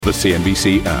The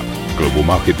CNBC app. Global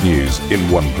market news in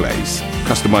one place.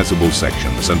 Customizable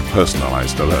sections and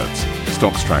personalized alerts.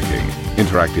 Stocks tracking,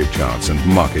 interactive charts and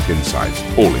market insights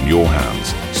all in your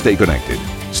hands. Stay connected.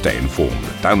 Stay informed.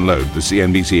 Download the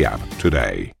CNBC app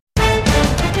today.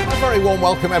 A very warm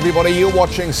welcome, everybody. You're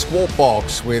watching Squawk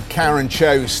Box with Karen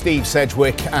Cho, Steve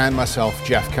Sedgwick and myself,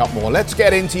 Jeff Cutmore. Let's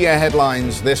get into your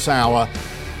headlines this hour.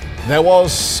 There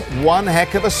was one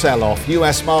heck of a sell-off.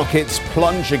 US markets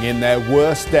plunging in their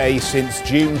worst day since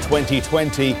June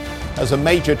 2020 as a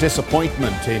major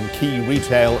disappointment in key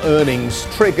retail earnings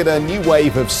triggered a new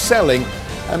wave of selling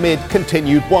amid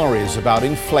continued worries about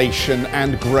inflation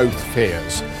and growth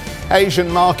fears.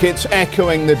 Asian markets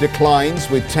echoing the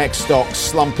declines, with tech stocks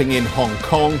slumping in Hong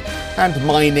Kong and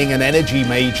mining and energy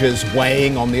majors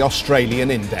weighing on the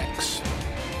Australian index.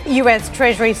 US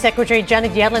Treasury Secretary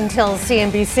Janet Yellen tells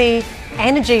CNBC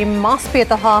energy must be at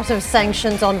the heart of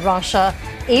sanctions on Russia,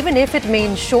 even if it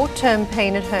means short-term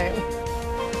pain at home.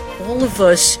 All of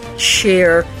us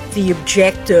share the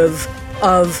objective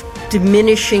of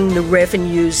diminishing the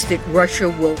revenues that Russia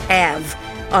will have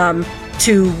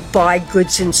to buy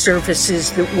goods and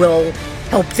services that will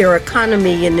help their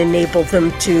economy and enable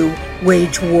them to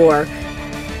wage war.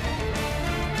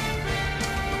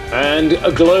 And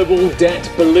a global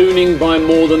debt ballooning by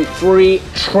more than $3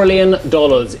 trillion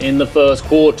in the first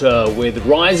quarter, with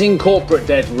rising corporate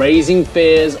debt raising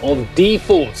fears of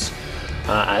defaults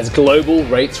as global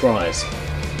rates rise.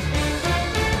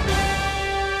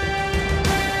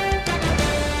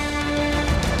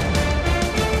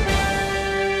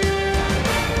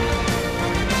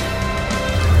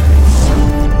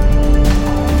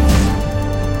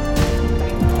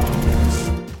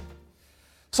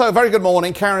 So, very good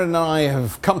morning. Karen and I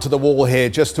have come to the wall here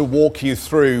just to walk you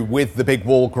through, with the big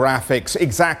wall graphics,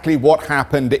 exactly what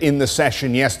happened in the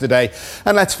session yesterday.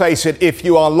 And let's face it, if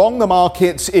you are long the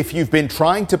markets, if you've been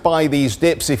trying to buy these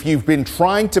dips, if you've been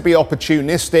trying to be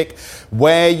opportunistic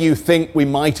where you think we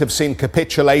might have seen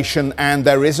capitulation and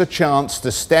there is a chance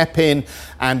to step in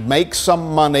and make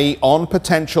some money on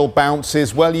potential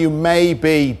bounces, well, you may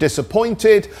be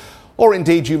disappointed. Or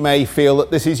indeed, you may feel that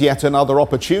this is yet another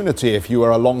opportunity, if you are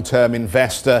a long-term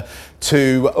investor,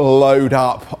 to load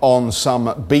up on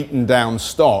some beaten down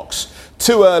stocks.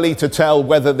 Too early to tell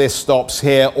whether this stops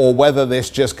here or whether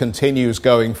this just continues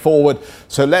going forward.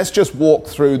 So let's just walk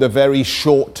through the very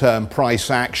short-term price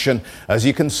action. As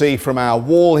you can see from our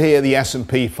wall here, the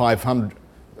S&P 500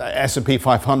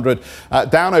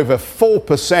 down over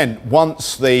 4%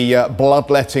 once the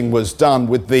bloodletting was done,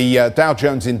 with the Dow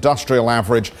Jones Industrial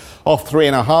Average off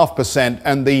 3.5%,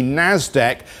 and the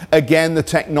Nasdaq, again the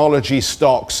technology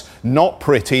stocks, not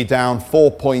pretty, down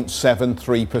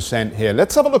 4.73% here.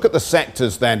 Let's have a look at the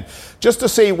sectors then, just to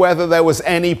see whether there was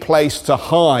any place to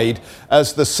hide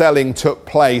as the selling took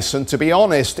place. And to be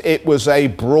honest, it was a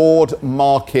broad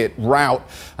market rout,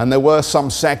 and there were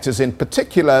some sectors in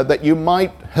particular that you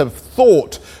might have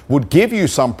thought would give you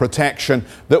some protection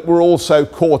that were also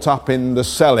caught up in the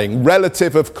selling.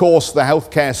 Relative, of course, the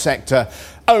healthcare sector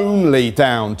only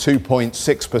down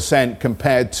 2.6%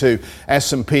 compared to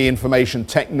S&P Information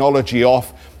Technology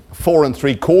off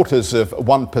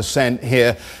 4.75%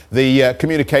 here. The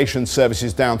communication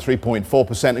services down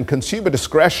 3.4%, and consumer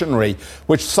discretionary,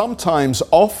 which sometimes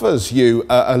offers you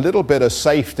a little bit of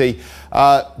safety,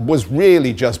 was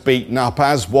really just beaten up,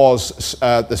 as was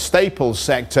the staples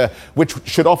sector, which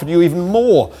should offer you even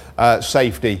more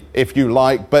safety, if you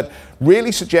like, but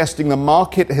really suggesting the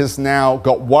market has now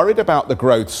got worried about the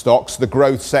growth stocks, the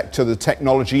growth sector, the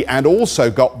technology, and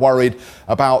also got worried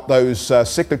about those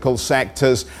cyclical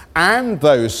sectors and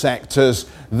those sectors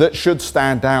that should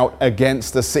stand out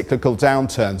against the cyclical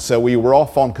downturn. So we were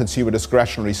off on consumer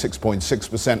discretionary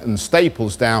 6.6% and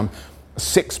staples down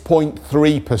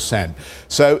 6.3%.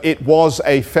 So it was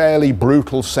a fairly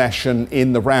brutal session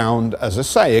in the round, as I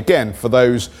say, again, for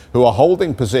those who are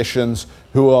holding positions,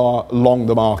 who are long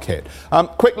the market.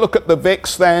 Quick look at the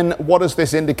VIX then. What does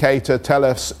this indicator tell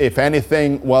us, if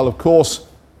anything? Well, of course,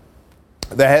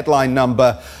 the headline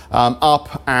number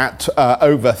up at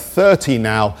over 30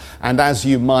 now, and as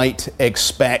you might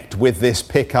expect with this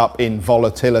pickup in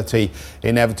volatility,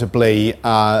 inevitably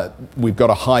we've got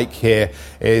a hike here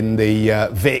in the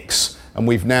VIX. And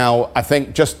we've now, I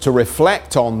think, just to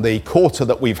reflect on the quarter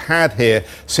that we've had here,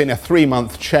 seen a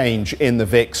 3-month change in the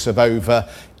VIX of over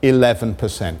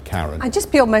 11%, Karen. I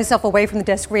just peeled myself away from the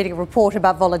desk reading a report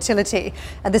about volatility,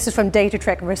 and this is from Data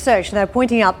Trek Research. And they're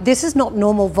pointing out this is not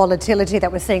normal volatility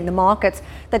that we're seeing in the markets,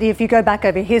 that if you go back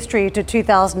over history to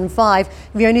 2005,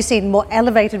 we've only seen more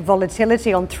elevated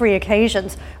volatility on 3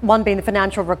 occasions, one being the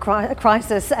financial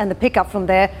crisis and the pickup from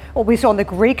there, what we saw in the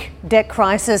Greek debt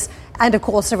crisis, and of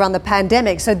course around the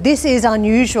pandemic. So this is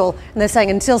unusual, and they're saying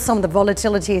until some of the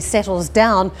volatility settles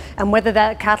down, and whether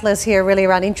that catalyst here really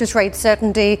around interest rate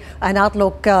certainty and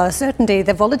outlook certainty,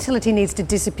 the volatility needs to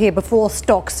disappear before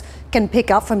stocks can pick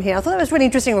up from here. I thought it was a really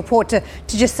interesting report to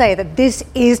just say that this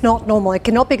is not normal. It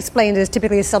cannot be explained as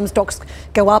typically some stocks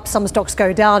go up, some stocks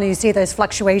go down, and you see those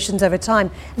fluctuations over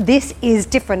time. This is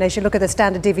different as you look at the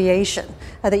standard deviation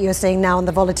that you're seeing now in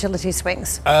the volatility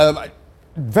swings.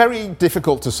 Very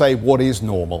difficult to say what is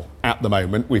normal at the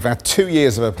moment. We've had 2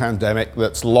 years of a pandemic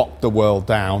that's locked the world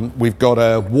down. We've got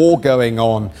a war going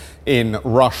on in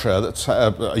Russia, that's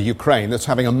Ukraine, that's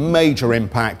having a major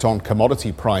impact on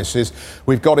commodity prices.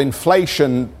 We've got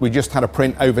inflation. We just had a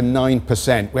print over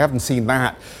 9%. We haven't seen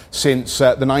that since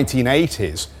the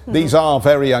 1980s. These are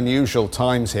very unusual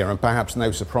times here, and perhaps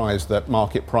no surprise that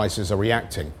market prices are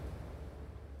reacting.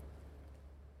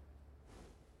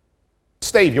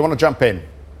 Steve, you want to jump in?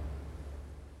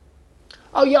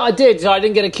 Oh, yeah, I did. I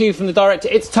didn't get a cue from the director.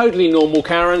 It's totally normal,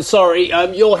 Karen. Sorry.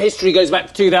 Your history goes back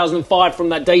to 2005 from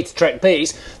that Data Trek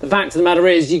piece. The fact of the matter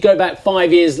is you go back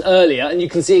 5 years earlier and you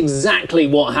can see exactly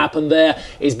what happened there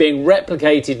is being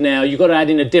replicated now. You've got to add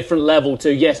in a different level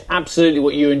to, yes, absolutely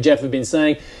what you and Jeff have been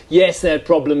saying. Yes, there are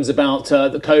problems about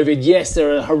the COVID. Yes,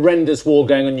 there are a horrendous war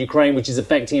going on in Ukraine, which is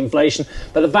affecting inflation.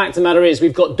 But the fact of the matter is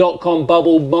we've got dot-com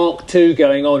bubble Mark II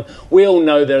going on. We all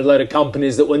know there are a load of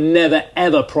companies that were never,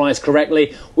 ever priced correctly.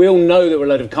 We all know there were a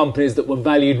load of companies that were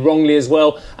valued wrongly as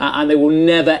well, and they will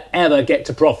never, ever get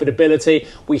to profitability.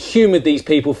 We humoured these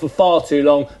people for far too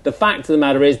long. The fact of the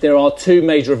matter is there are 2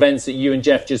 major events that you and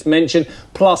Jeff just mentioned,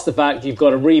 plus the fact you've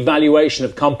got a revaluation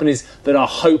of companies that are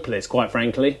hopeless, quite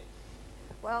frankly.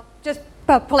 Well, just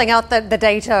pulling out the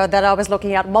data that I was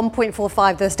looking at,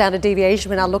 1.45, the standard deviation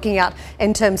we're now looking at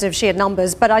in terms of sheer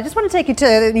numbers. But I just want to take you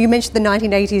to, you mentioned the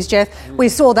 1980s, Jeff. We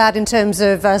saw that in terms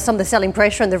of some of the selling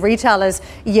pressure and the retailers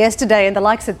yesterday, and the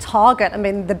likes of Target. I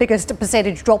mean, the biggest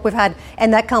percentage drop we've had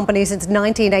in that company since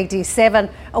 1987.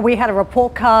 We had a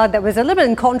report card that was a little bit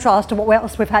in contrast to what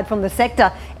else we've had from the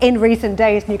sector in recent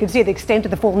days, and you can see the extent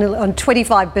of the fall on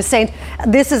 25%.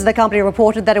 This is the company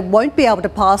reported that it won't be able to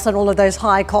pass on all of those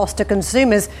high costs to consumers.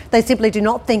 They simply do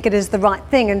not think it is the right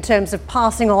thing in terms of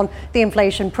passing on the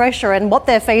inflation pressure, and what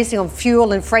they're facing on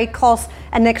fuel and freight costs,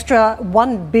 an extra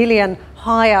 $1 billion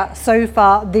higher so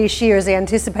far this year as the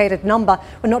anticipated number.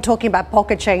 We're not talking about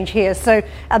pocket change here. So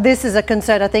this is a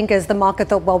concern, I think, as the market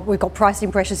thought, well, we've got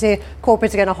pricing pressures here.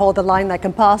 Corporates are going to hold the line. They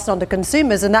can pass on to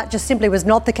consumers. And that just simply was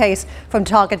not the case from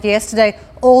Target yesterday.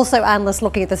 Also, analysts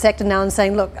looking at the sector now and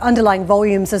saying, look, underlying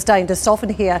volumes are starting to soften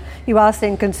here. You are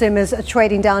seeing consumers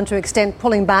trading down to an extent,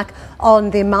 pulling back on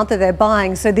the amount that they're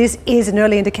buying. So this is an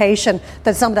early indication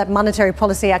that some of that monetary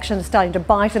policy action is starting to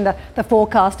bite in the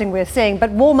forecasting we're seeing.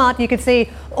 But Walmart, you can see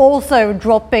also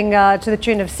dropping to the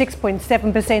tune of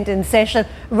 6.7% in session.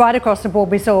 Right across the board,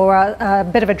 we saw a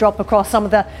bit of a drop across some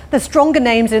of the stronger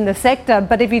names in the sector.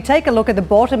 But if you take a look at the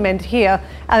bottom end here,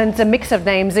 and it's a mix of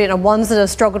names, ones that have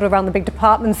struggled around the big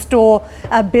department store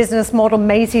business model.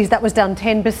 Macy's, that was down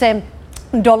 10%.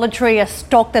 Dollar Tree, a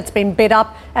stock that's been bid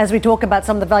up as we talk about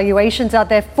some of the valuations out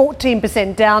there,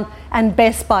 14% down, and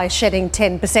Best Buy shedding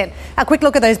 10%. A quick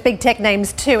look at those big tech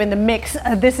names too in the mix.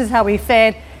 This is how we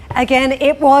fared. Again,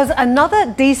 it was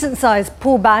another decent-sized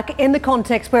pullback in the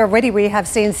context where already we have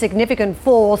seen significant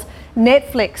falls.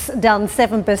 Netflix down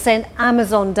 7%,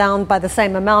 Amazon down by the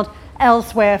same amount.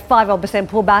 Elsewhere, 5%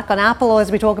 pullback on Apple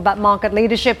as we talk about market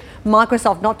leadership.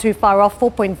 Microsoft not too far off,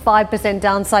 4.5%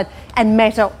 downside, and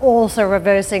Meta also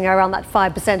reversing around that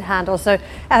 5% handle. So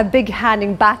a big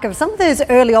handing back of some of those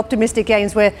early optimistic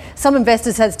gains where some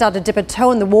investors had started to dip a toe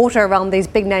in the water around these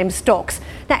big name stocks.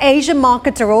 Now, Asian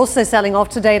markets are also selling off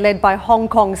today, led by Hong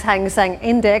Kong's Hang Seng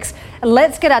Index.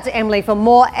 Let's get out to Emily for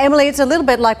more. Emily, it's a little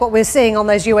bit like what we're seeing on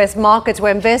those US markets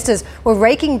where investors were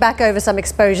raking back over some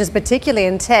exposures, particularly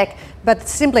in tech, but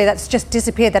simply that's just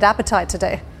disappeared, that appetite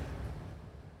today.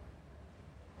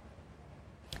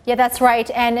 Yeah, that's right.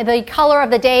 And the color of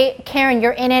the day, Karen,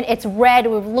 you're in it. It's red.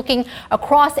 We're looking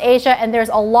across Asia, and there's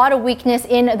a lot of weakness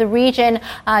in the region.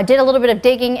 Did a little bit of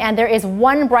digging, and there is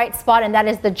one bright spot, and that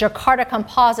is the Jakarta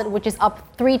Composite, which is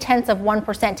up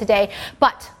 0.3% today.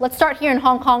 But let's start here in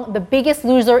Hong Kong, the biggest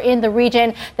loser in the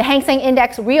region. The Hang Seng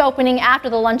Index reopening after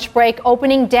the lunch break,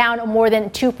 opening down more than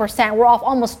 2%. We're off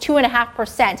almost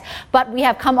 2.5%. But we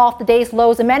have come off the day's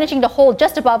lows and managing to hold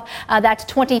just above that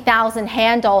 20,000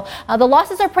 handle. The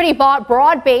losses are pretty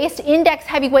broad-based. Index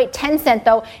heavyweight Tencent,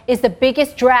 though, is the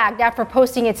biggest drag after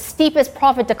posting its steepest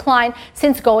profit decline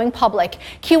since going public.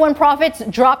 Q1 profits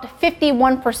dropped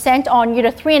 51% on year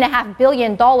to $3.5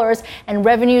 billion, and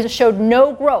revenues showed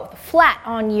no growth, flat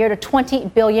on year to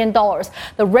 $20 billion.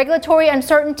 The regulatory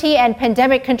uncertainty and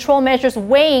pandemic control measures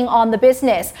weighing on the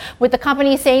business, with the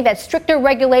company saying that stricter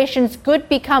regulations could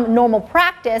become normal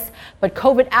practice, but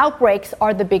COVID outbreaks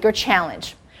are the bigger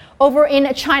challenge. Over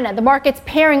in China, the market's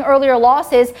paring earlier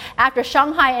losses after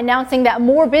Shanghai announcing that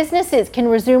more businesses can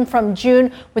resume from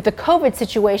June, with the COVID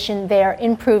situation there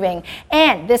improving.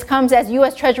 And this comes as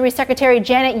U.S. Treasury Secretary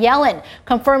Janet Yellen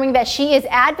confirming that she is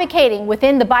advocating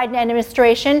within the Biden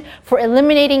administration for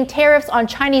eliminating tariffs on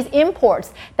Chinese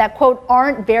imports that, quote,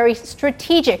 aren't very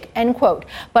strategic, end quote,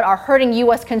 but are hurting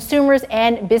U.S. consumers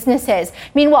and businesses.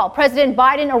 Meanwhile, President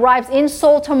Biden arrives in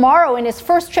Seoul tomorrow in his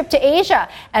first trip to Asia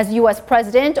as U.S.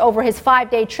 president. Over his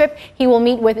 5-day trip, he will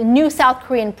meet with new South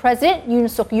Korean President Yoon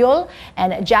Suk-yeol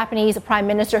and Japanese Prime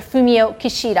Minister Fumio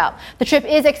Kishida. The trip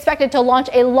is expected to launch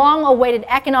a long-awaited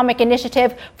economic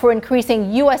initiative for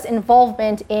increasing U.S.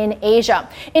 involvement in Asia.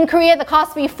 In Korea, the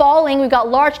Kospi falling. We've got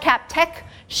large-cap tech,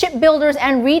 shipbuilders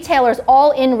and retailers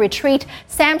all in retreat.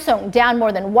 Samsung down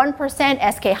more than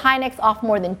 1%, SK Hynix off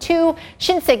more than 2%,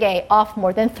 Shinsegae off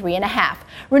more than 3.5%.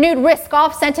 Renewed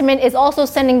risk-off sentiment is also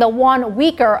sending the won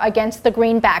weaker against the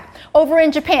greenback. Over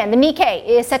in Japan, the Nikkei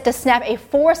is set to snap a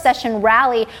 4-session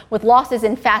rally, with losses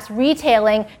in fast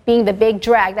retailing being the big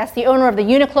drag. That's the owner of the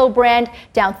Uniqlo brand,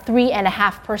 down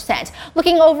 3.5%.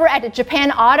 Looking over at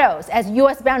Japan autos, as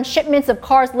U.S.-bound shipments of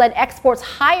cars led exports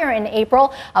higher in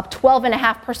April, up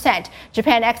 12.5%.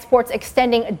 Japan exports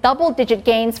extending double-digit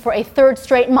gains for a third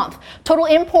straight month. Total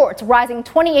imports rising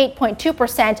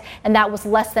 28.2%, and that was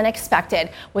less than expected,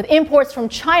 with imports from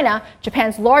China,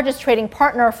 Japan's largest trading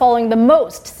partner, falling the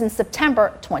most since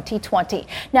September 2020.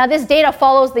 Now, this data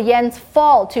follows the yen's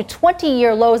fall to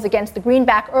 20-year lows against the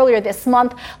greenback earlier this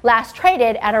month, last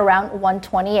traded at around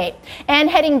 128. And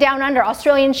heading down under,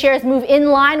 Australian shares move in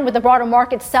line with the broader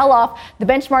market sell-off. The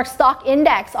benchmark stock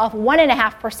index off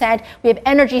 1.5%. We have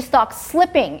energy stocks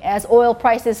slipping as oil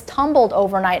prices tumbled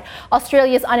overnight.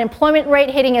 Australia's unemployment rate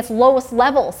hitting its lowest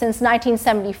level since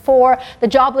 1974. The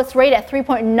jobless rate at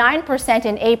 3.9%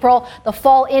 in April. The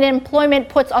fall in employment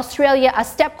puts Australia a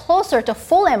step closer to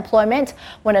full employment,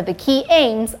 one of the key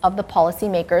aims of the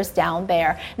policymakers down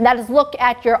there. And that is a look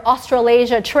at your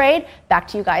Australasia trade. Back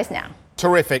to you guys now.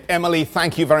 Terrific. Emily,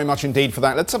 thank you very much indeed for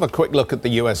that. Let's have a quick look at the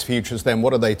US futures then.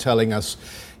 What are they telling us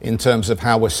in terms of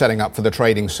how we're setting up for the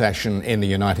trading session in the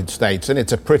United States? And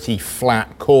it's a pretty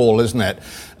flat call, isn't it?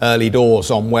 Early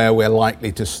doors on where we're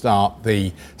likely to start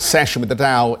the session, with the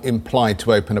Dow implied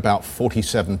to open about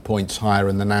 47 points higher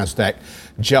and the Nasdaq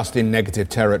just in negative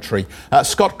territory.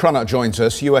 Scott Crunnett joins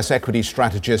us, US equity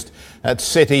strategist at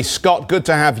Citi. Scott, good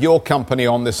to have your company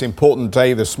on this important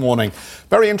day this morning.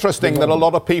 Very interesting that a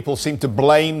lot of people seem to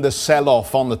blame the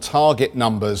sell-off on the target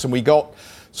numbers, and we got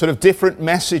sort of different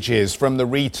messages from the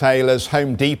retailers.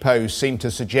 Home Depot seemed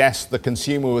to suggest the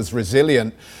consumer was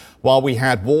resilient, while we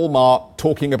had Walmart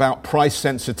talking about price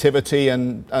sensitivity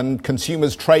and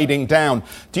consumers trading down.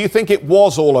 Do you think it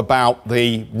was all about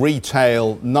the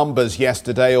retail numbers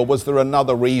yesterday, or was there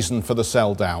another reason for the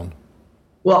sell down?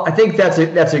 Well, I think that's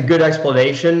a good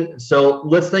explanation. So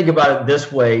let's think about it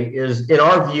this way: is in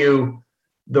our view,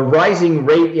 the rising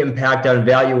rate impact on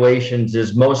valuations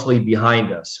is mostly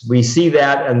behind us. We see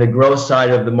that on the growth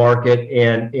side of the market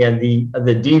and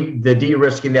the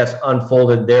de-risking that's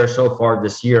unfolded there so far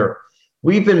this year.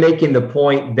 We've been making the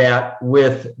point that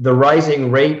with the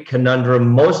rising rate conundrum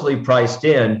mostly priced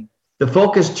in, the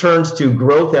focus turns to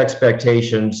growth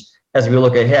expectations as we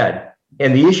look ahead.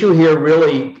 And the issue here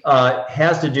really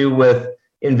has to do with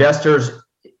investors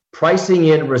pricing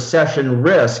in recession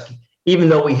risk, even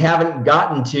though we haven't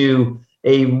gotten to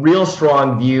a real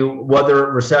strong view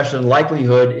whether recession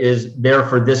likelihood is there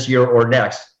for this year or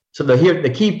next. So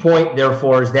the key point,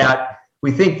 therefore, is that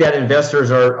we think that investors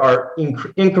are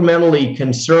incrementally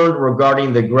concerned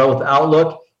regarding the growth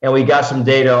outlook, and we got some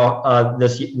data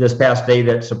this past day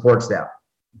that supports that.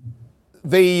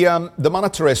 The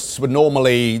monetarists would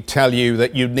normally tell you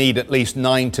that you need at least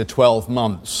 9 to 12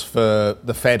 months for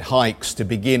the Fed hikes to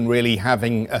begin really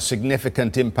having a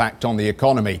significant impact on the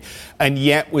economy. And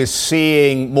yet we're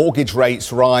seeing mortgage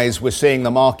rates rise. We're seeing the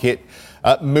market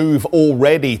move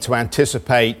already to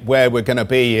anticipate where we're going to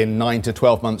be in 9 to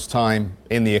 12 months' time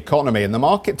in the economy. And the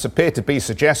markets appear to be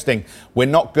suggesting we're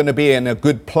not going to be in a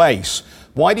good place.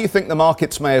 Why do you think the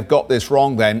markets may have got this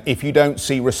wrong then if you don't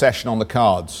see recession on the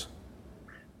cards?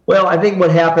 Well, I think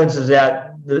what happens is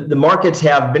that the markets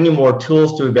have many more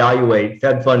tools to evaluate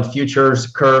Fed funds futures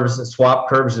curves, swap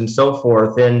curves, and so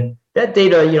forth. And that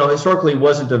data, historically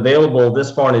wasn't available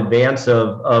this far in advance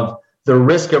of the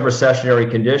risk of recessionary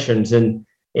conditions. And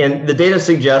the data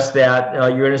suggests that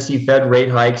you're going to see Fed rate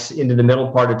hikes into the middle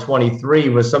part of 23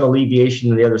 with some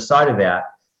alleviation on the other side of that.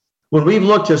 When we've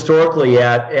looked historically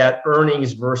at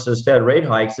earnings versus Fed rate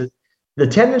hikes, the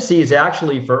tendency is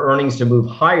actually for earnings to move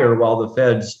higher while the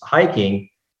Fed's hiking.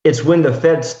 It's when the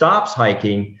Fed stops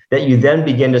hiking that you then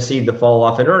begin to see the fall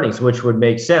off in earnings, which would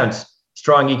make sense.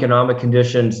 Strong economic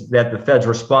conditions that the Fed's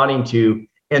responding to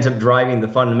ends up driving the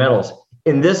fundamentals.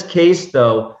 In this case,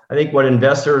 though, I think what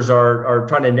investors are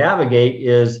trying to navigate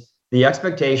is the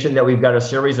expectation that we've got a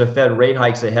series of Fed rate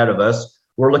hikes ahead of us.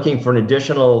 We're looking for an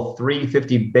additional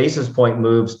 350 basis point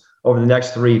moves over the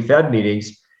next 3 Fed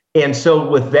meetings. And so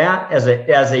with that as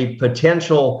a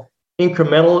potential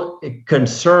incremental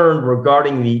concern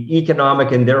regarding the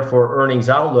economic and therefore earnings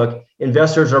outlook,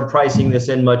 investors are pricing this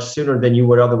in much sooner than you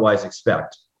would otherwise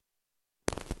expect.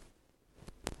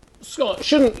 Scott,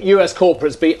 shouldn't US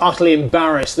corporates be utterly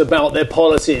embarrassed about their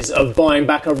policies of buying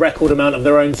back a record amount of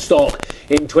their own stock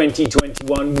in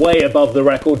 2021, way above the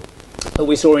record that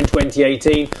we saw in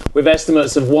 2018, with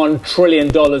estimates of $1 trillion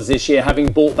this year,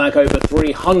 having bought back over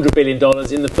 $300 billion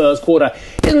in the first quarter?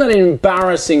 Isn't that an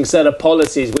embarrassing set of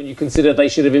policies when you consider they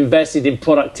should have invested in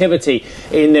productivity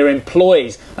in their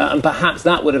employees, and perhaps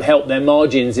that would have helped their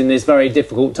margins in this very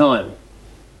difficult time?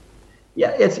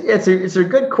 Yeah, it's a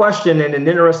good question and an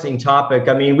interesting topic.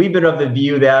 I mean, we've been of the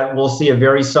view that we'll see a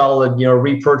very solid,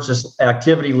 repurchase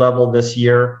activity level this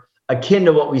year, akin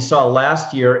to what we saw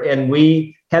last year. And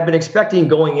we have been expecting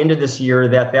going into this year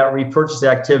that repurchase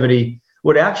activity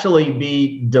would actually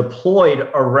be deployed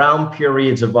around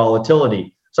periods of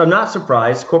volatility. So I'm not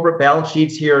surprised. Corporate balance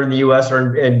sheets here in the U.S.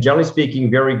 are, in generally speaking,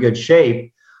 very good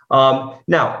shape.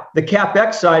 Now, the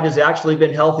CapEx side has actually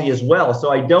been healthy as well.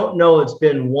 So I don't know it's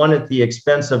been one at the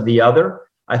expense of the other.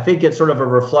 I think it's sort of a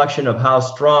reflection of how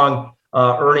strong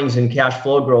earnings and cash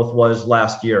flow growth was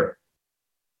last year.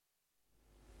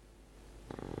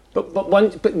 But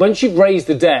once you've raised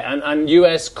the debt and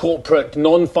US corporate,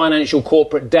 non-financial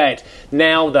corporate debt,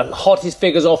 now the hottest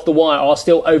figures off the wire are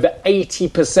still over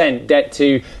 80% debt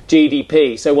to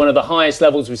GDP. So one of the highest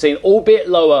levels we've seen, albeit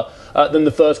lower than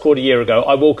the first quarter a year ago.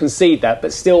 I will concede that,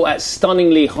 but still at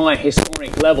stunningly high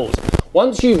historic levels.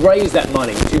 Once you've raised that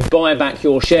money to buy back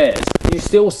your shares, you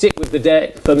still sit with the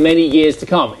debt for many years to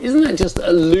come. Isn't that just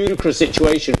a ludicrous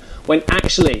situation when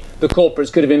actually the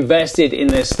corporates could have invested in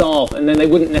their staff and then they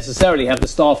wouldn't necessarily have the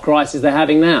staff crisis they're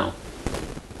having now?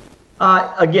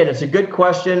 Again, it's a good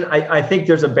question. I think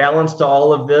there's a balance to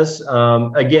all of this.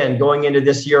 Again, going into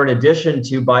this year, in addition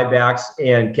to buybacks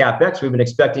and CapEx, we've been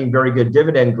expecting very good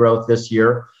dividend growth this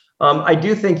year. I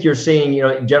do think you're seeing,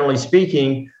 generally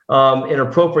speaking, an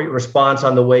appropriate response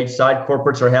on the wage side.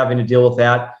 Corporates are having to deal with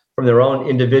that from their own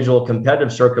individual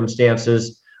competitive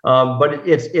circumstances. But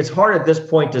it's hard at this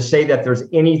point to say that there's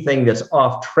anything that's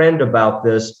off trend about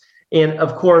this. And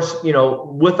of course,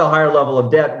 with the higher level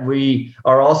of debt, we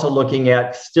are also looking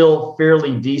at still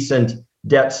fairly decent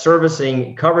debt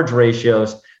servicing coverage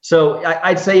ratios. So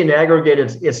I'd say in aggregate,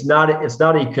 it's not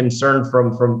a concern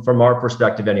from our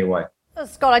perspective anyway.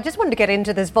 Scott, I just wanted to get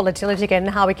into this volatility again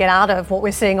and how we get out of what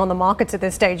we're seeing on the markets at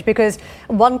this stage, because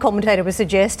one commentator was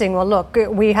suggesting, well, look,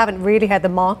 we haven't really had the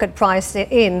market price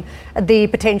in the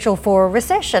potential for a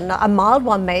recession, a mild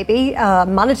one maybe.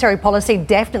 Monetary policy,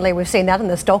 definitely, we've seen that in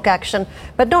the stock action,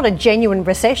 but not a genuine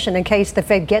recession in case the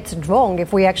Fed gets it wrong.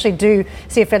 If we actually do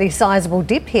see a fairly sizable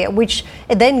dip here, which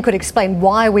then could explain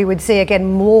why we would see,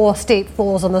 again, more steep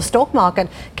falls on the stock market.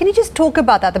 Can you just talk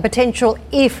about that, the potential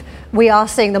if we are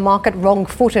seeing the market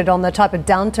wrong-footed on the type of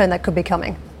downturn that could be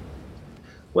coming?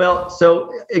 Well,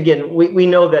 so again, we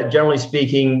know that generally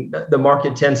speaking, the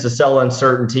market tends to sell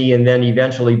uncertainty and then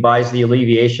eventually buys the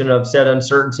alleviation of said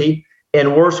uncertainty.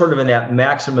 And we're sort of in that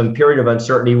maximum period of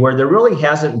uncertainty where there really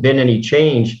hasn't been any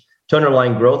change to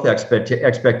underlying growth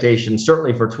expectations,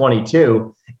 certainly for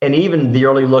 22, and even the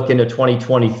early look into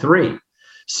 2023.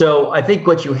 So I think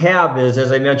what you have is,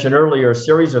 as I mentioned earlier, a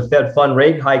series of Fed fund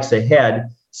rate hikes ahead.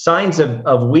 signs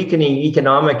of weakening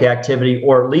economic activity,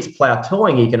 or at least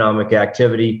plateauing economic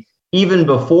activity, even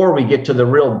before we get to the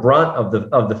real brunt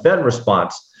of the Fed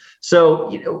response.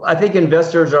 So, I think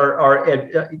investors are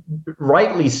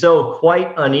rightly so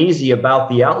quite uneasy about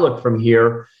the outlook from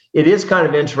here. It is kind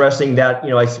of interesting that,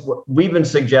 we've been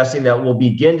suggesting that we'll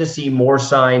begin to see more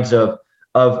signs of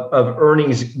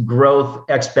earnings growth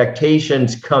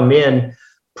expectations come in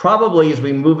probably as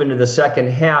we move into the second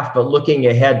half, but looking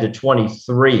ahead to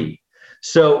 23.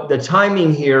 So the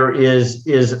timing here is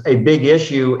a big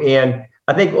issue. And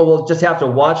I think what we'll just have to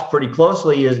watch pretty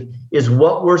closely is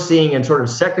what we're seeing in sort of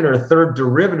second or third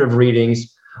derivative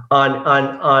readings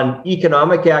on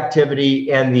economic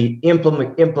activity and the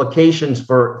implications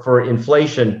for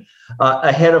inflation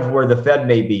ahead of where the Fed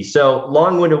may be. So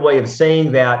long-winded way of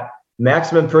saying that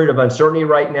maximum period of uncertainty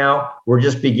right now. We're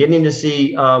just beginning to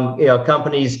see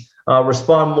companies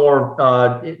respond more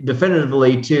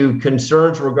definitively to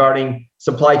concerns regarding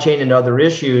supply chain and other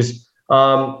issues.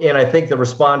 And I think the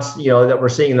response that we're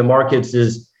seeing in the markets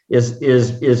is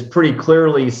pretty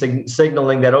clearly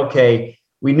signaling that, okay,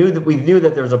 we knew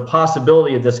that there's a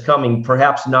possibility of this coming,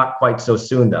 perhaps not quite so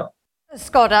soon though.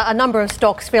 Scott, a number of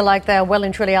stocks feel like they're well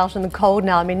and truly out in the cold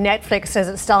now. I mean, Netflix says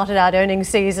it started out earnings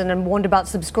season and warned about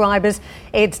subscribers.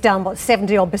 It's down,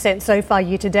 70-odd% so far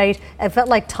year to date. It felt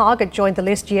like Target joined the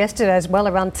list yesterday as well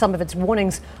around some of its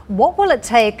warnings. What will it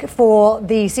take for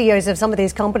the CEOs of some of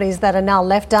these companies that are now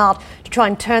left out to try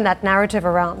and turn that narrative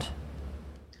around?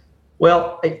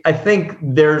 Well, I think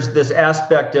there's this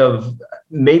aspect of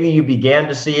maybe you began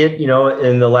to see it,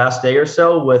 in the last day or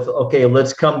so with, okay,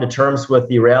 let's come to terms with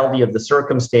the reality of the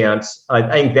circumstance. I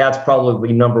think that's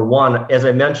probably number one. As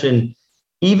I mentioned,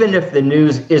 even if the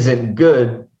news isn't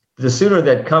good, the sooner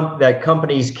that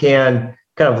companies can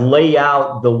kind of lay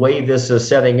out the way this is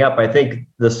setting up, I think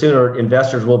the sooner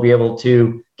investors will be able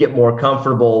to get more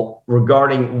comfortable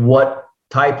regarding what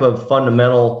type of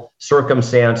fundamental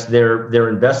circumstance they're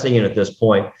investing in at this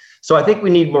point. So I think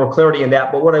we need more clarity in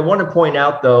that. But what I want to point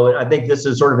out, though, and I think this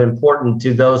is sort of important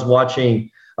to those watching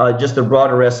just the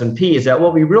broader S&P, is that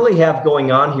what we really have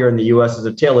going on here in the U.S. is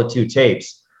a tale of two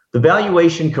tapes. The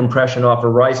valuation compression off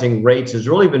of rising rates has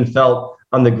really been felt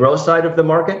on the growth side of the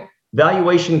market.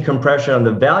 Valuation compression on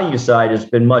the value side has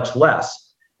been much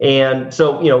less. And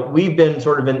so, we've been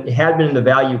had been in the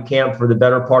value camp for the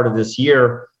better part of this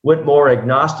year, went more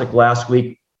agnostic last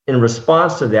week in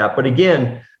response to that. But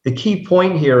again, the key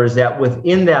point here is that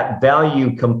within that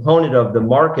value component of the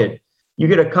market, you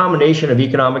get a combination of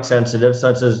economic sensitives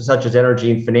such as energy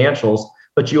and financials,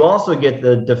 but you also get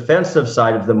the defensive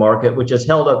side of the market, which has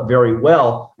held up very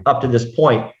well up to this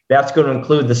point. That's going to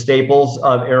include the staples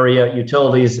area,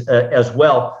 utilities as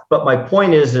well. But my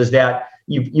point is that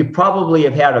you probably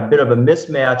have had a bit of a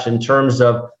mismatch in terms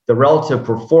of the relative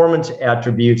performance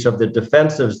attributes of the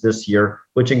defensives this year,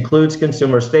 which includes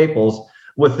consumer staples,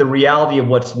 with the reality of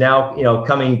what's now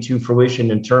coming to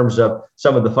fruition in terms of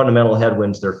some of the fundamental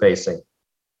headwinds they're facing.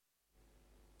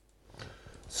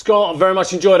 Scott, very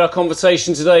much enjoyed our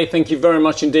conversation today. Thank you very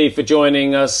much indeed for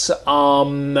joining us.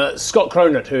 Scott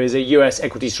Cronert, who is a US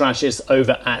equity strategist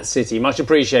over at Citi. Much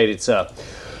appreciated, sir.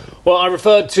 Well, I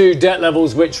referred to debt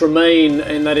levels which remain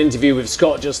in that interview with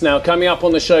Scott just now. Coming up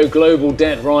on the show, global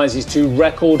debt rises to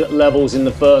record levels in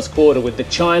the first quarter, with the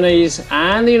Chinese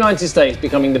and the United States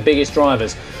becoming the biggest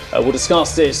drivers. We'll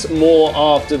discuss this more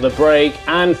after the break.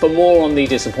 And for more on the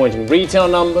disappointing retail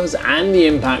numbers and the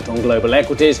impact on global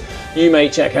equities, you may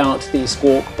check out the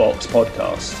Squawk Box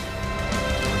podcast.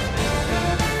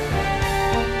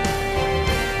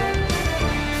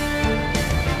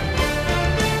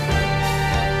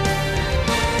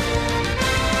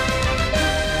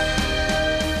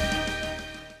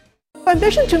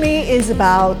 Ambition to me is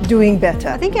about doing better.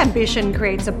 I think ambition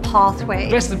creates a pathway.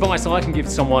 Best advice I can give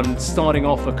someone starting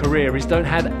off a career is don't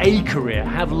have a career,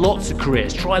 have lots of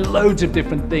careers, try loads of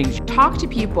different things. Talk to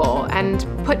people and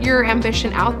put your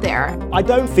ambition out there. I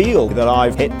don't feel that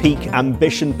I've hit peak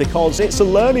ambition because it's a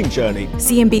learning journey.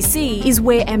 CNBC is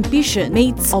where ambition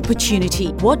meets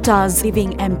opportunity. What does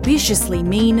living ambitiously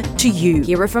mean to you?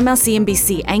 Hear it from our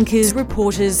CNBC anchors,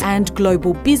 reporters, and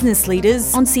global business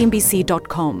leaders on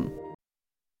CNBC.com.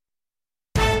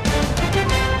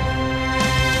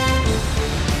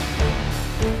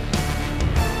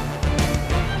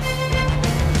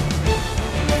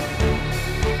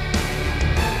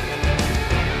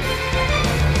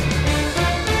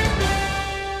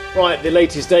 Right, the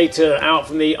latest data out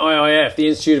from the IIF, the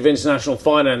Institute of International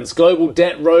Finance. Global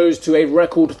debt rose to a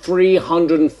record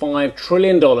 $305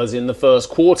 trillion in the first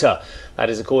quarter.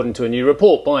 That is according to a new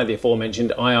report by the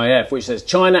aforementioned IIF, which says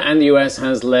China and the US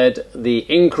has led the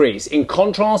increase. In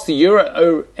contrast, the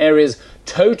euro area's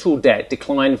total debt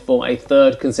declined for a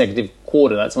third consecutive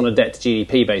quarter. That's on a debt to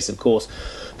GDP base, of course.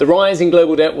 The rise in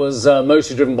global debt was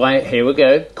mostly driven by, here we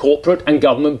go, corporate and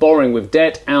government borrowing, with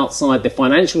debt outside the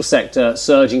financial sector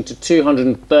surging to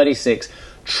 $236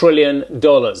 trillion.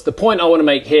 The point I want to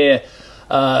make here,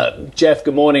 Jeff,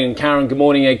 good morning, and Karen, good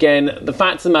morning again. The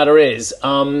fact of the matter is,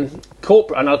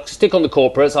 corporate, and I'll stick on the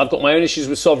corporates, I've got my own issues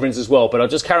with sovereigns as well, but I'll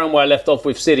just carry on where I left off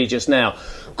with Citi just now.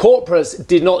 Corporates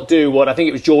did not do what I think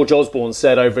it was George Osborne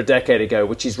said over a decade ago,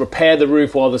 which is repair the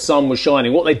roof while the sun was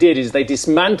shining. What they did is they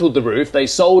dismantled the roof, they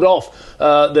sold off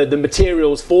the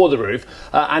materials for the roof,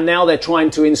 and now they're trying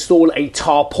to install a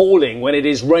tarpaulin when it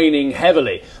is raining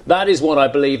heavily. That is what I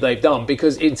believe they've done,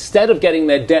 because instead of getting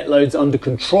their debt loads under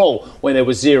control when there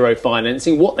was zero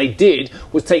financing, what they did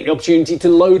was take the opportunity to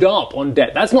load up on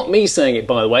debt. That's not me saying it,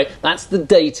 by the way, that's the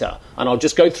data. And I'll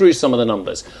just go through some of the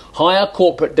numbers. Higher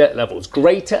corporate debt levels,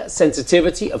 greater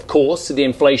sensitivity, of course, to the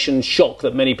inflation shock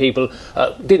that many people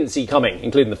didn't see coming,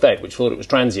 including the Fed, which thought it was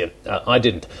transient. I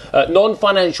didn't.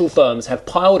 Non-financial firms have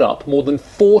piled up more than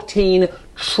 $14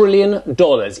 trillion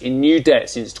in new debt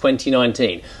since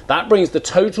 2019. That brings the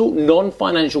total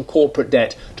non-financial corporate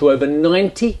debt to over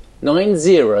 $90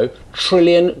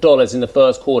 trillion in the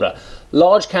first quarter.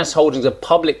 Large cash holdings of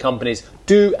public companies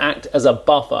do act as a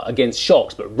buffer against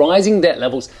shocks, but rising debt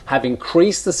levels have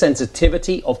increased the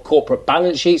sensitivity of corporate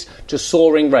balance sheets to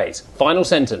soaring rates. Final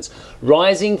sentence.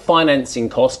 Rising financing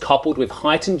costs coupled with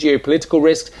heightened geopolitical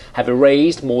risks have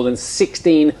erased more than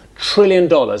 $16 trillion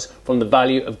from the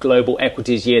value of global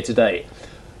equities year to date.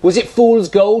 Was it fool's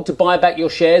gold to buy back your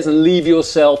shares and leave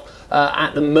yourself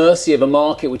at the mercy of a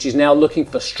market which is now looking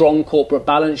for strong corporate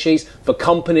balance sheets, for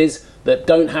companies that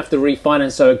don't have to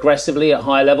refinance so aggressively at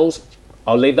high levels?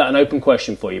 I'll leave that an open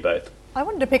question for you both. I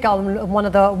wanted to pick on one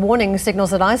of the warning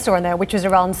signals that I saw in there, which is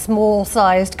around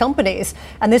small-sized companies.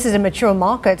 And this is in mature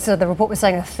markets. So the report was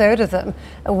saying a third of them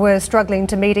were struggling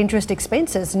to meet interest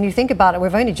expenses. And you think about it,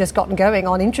 we've only just gotten going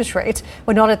on interest rates.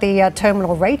 We're not at the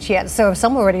terminal rate yet. So if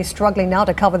some are already struggling now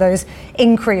to cover those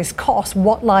increased costs,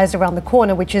 what lies around the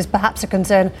corner, which is perhaps a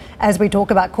concern as we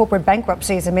talk about corporate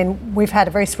bankruptcies. I mean, we've had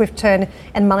a very swift turn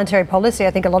in monetary policy.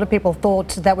 I think a lot of people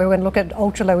thought that we were going to look at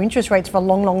ultra-low interest rates for a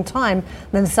long, long time.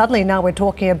 And then suddenly now we're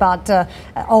talking about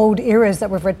old eras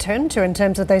that we've returned to in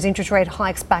terms of those interest rate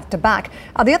hikes back to back.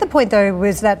 The other point, though,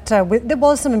 was that there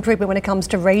was some improvement when it comes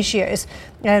to ratios.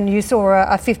 And you saw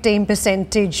a 15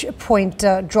 percentage point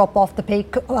drop off the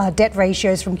peak debt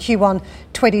ratios from Q1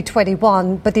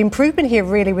 2021. But the improvement here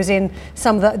really was in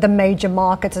some of the major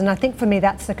markets. And I think for me,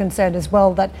 that's the concern as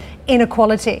well, that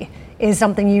inequality is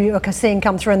something you are seeing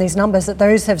come through in these numbers, that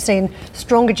those have seen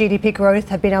stronger GDP growth,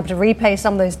 have been able to repay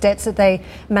some of those debts that they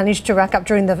managed to rack up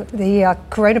during the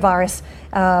coronavirus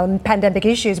pandemic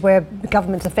issues, where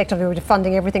governments effectively were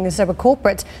funding everything, and so were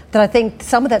corporates, that I think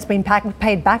some of that's been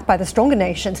paid back by the stronger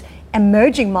nations.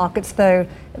 Emerging markets, though,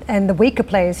 and the weaker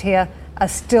players here are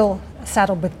still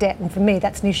saddled with debt, and for me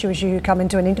that's an issue as you come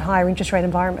into an higher interest rate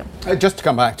environment. Just to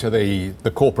come back to the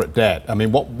corporate debt, I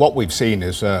mean, what we've seen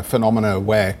is a phenomena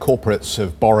where corporates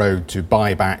have borrowed to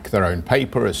buy back their own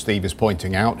paper, as Steve is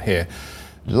pointing out here,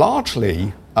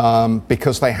 largely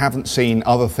because they haven't seen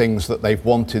other things that they've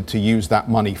wanted to use that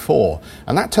money for.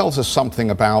 And that tells us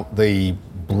something about the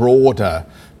broader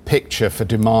picture for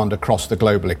demand across the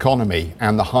global economy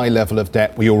and the high level of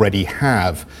debt we already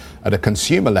have at a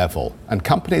consumer level. And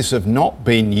companies have not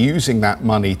been using that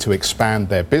money to expand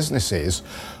their businesses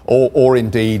or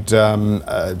indeed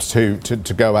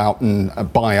to go out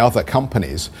and buy other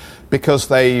companies, because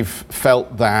they've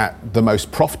felt that the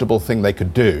most profitable thing they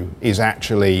could do is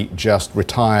actually just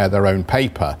retire their own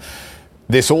paper.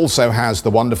 This also has the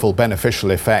wonderful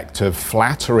beneficial effect of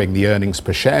flattering the earnings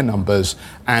per share numbers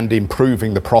and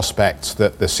improving the prospects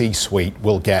that the C-suite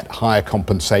will get higher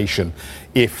compensation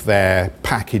if their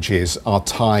packages are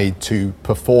tied to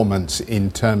performance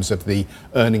in terms of the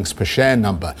earnings per share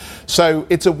number. So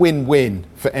it's a win-win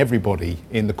for everybody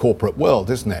in the corporate world,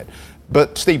 isn't it?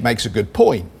 But Steve makes a good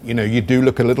point. You know, you do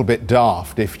look a little bit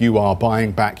daft if you are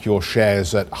buying back your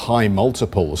shares at high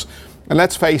multiples. And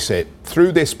let's face it,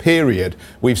 through this period,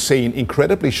 we've seen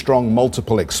incredibly strong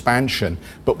multiple expansion,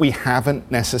 but we haven't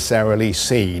necessarily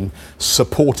seen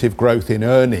supportive growth in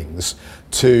earnings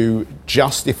to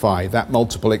justify that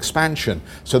multiple expansion.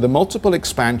 So the multiple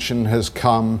expansion has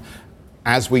come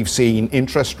as we've seen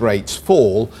interest rates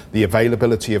fall, the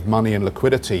availability of money and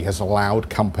liquidity has allowed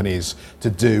companies to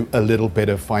do a little bit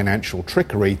of financial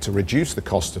trickery to reduce the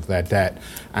cost of their debt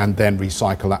and then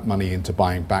recycle that money into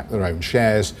buying back their own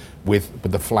shares with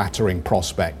the flattering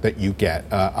prospect that you get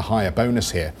a higher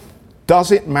bonus here.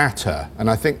 Does it matter? And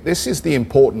I think this is the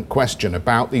important question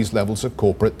about these levels of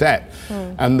corporate debt.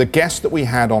 And the guest that we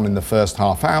had on in the first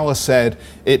half hour said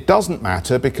it doesn't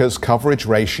matter because coverage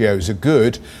ratios are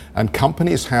good and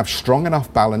companies have strong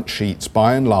enough balance sheets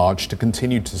by and large to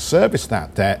continue to service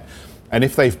that debt. And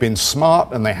if they've been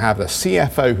smart and they have a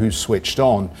CFO who's switched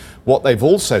on, what they've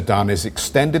also done is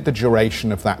extended the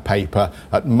duration of that paper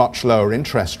at much lower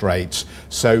interest rates.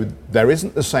 So there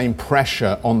isn't the same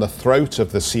pressure on the throat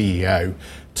of the CEO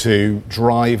to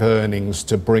drive earnings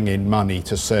to bring in money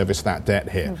to service that debt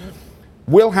here.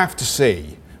 We'll have to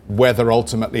see whether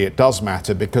ultimately it does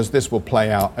matter, because this will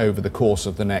play out over the course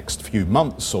of the next few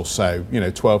months or so,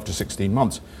 12 to 16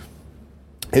 months.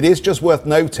 It is just worth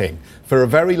noting, for a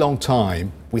very long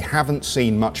time, we haven't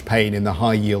seen much pain in the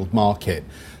high yield market,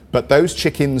 but those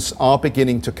chickens are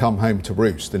beginning to come home to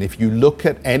roost. And if you look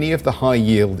at any of the high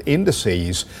yield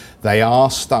indices, they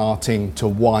are starting to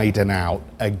widen out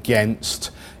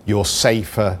against your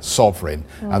safer sovereign.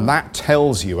 And that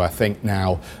tells you, I think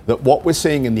now, that what we're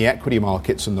seeing in the equity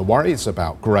markets and the worries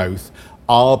about growth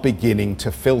are beginning to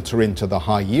filter into the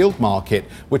high yield market,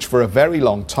 which for a very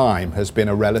long time has been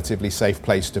a relatively safe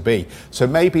place to be. So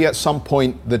maybe at some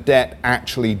point the debt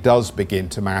actually does begin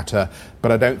to matter,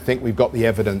 but I don't think we've got the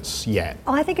evidence yet.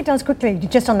 I think it does quickly,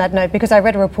 just on that note, because I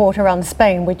read a report around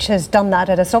Spain which has done that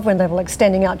at a sovereign level,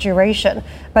 extending out duration.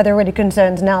 But there are really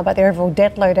concerns now about the overall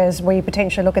debt load as we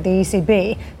potentially look at the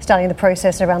ECB starting the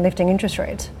process around lifting interest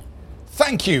rates.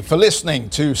 Thank you for listening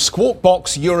to Squawk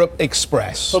Box Europe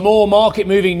Express. For more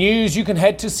market-moving news, you can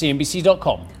head to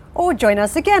cnbc.com. Or join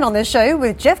us again on the show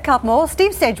with Jeff Cutmore,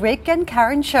 Steve Sedgwick and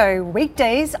Karen Cho,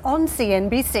 weekdays on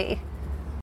CNBC.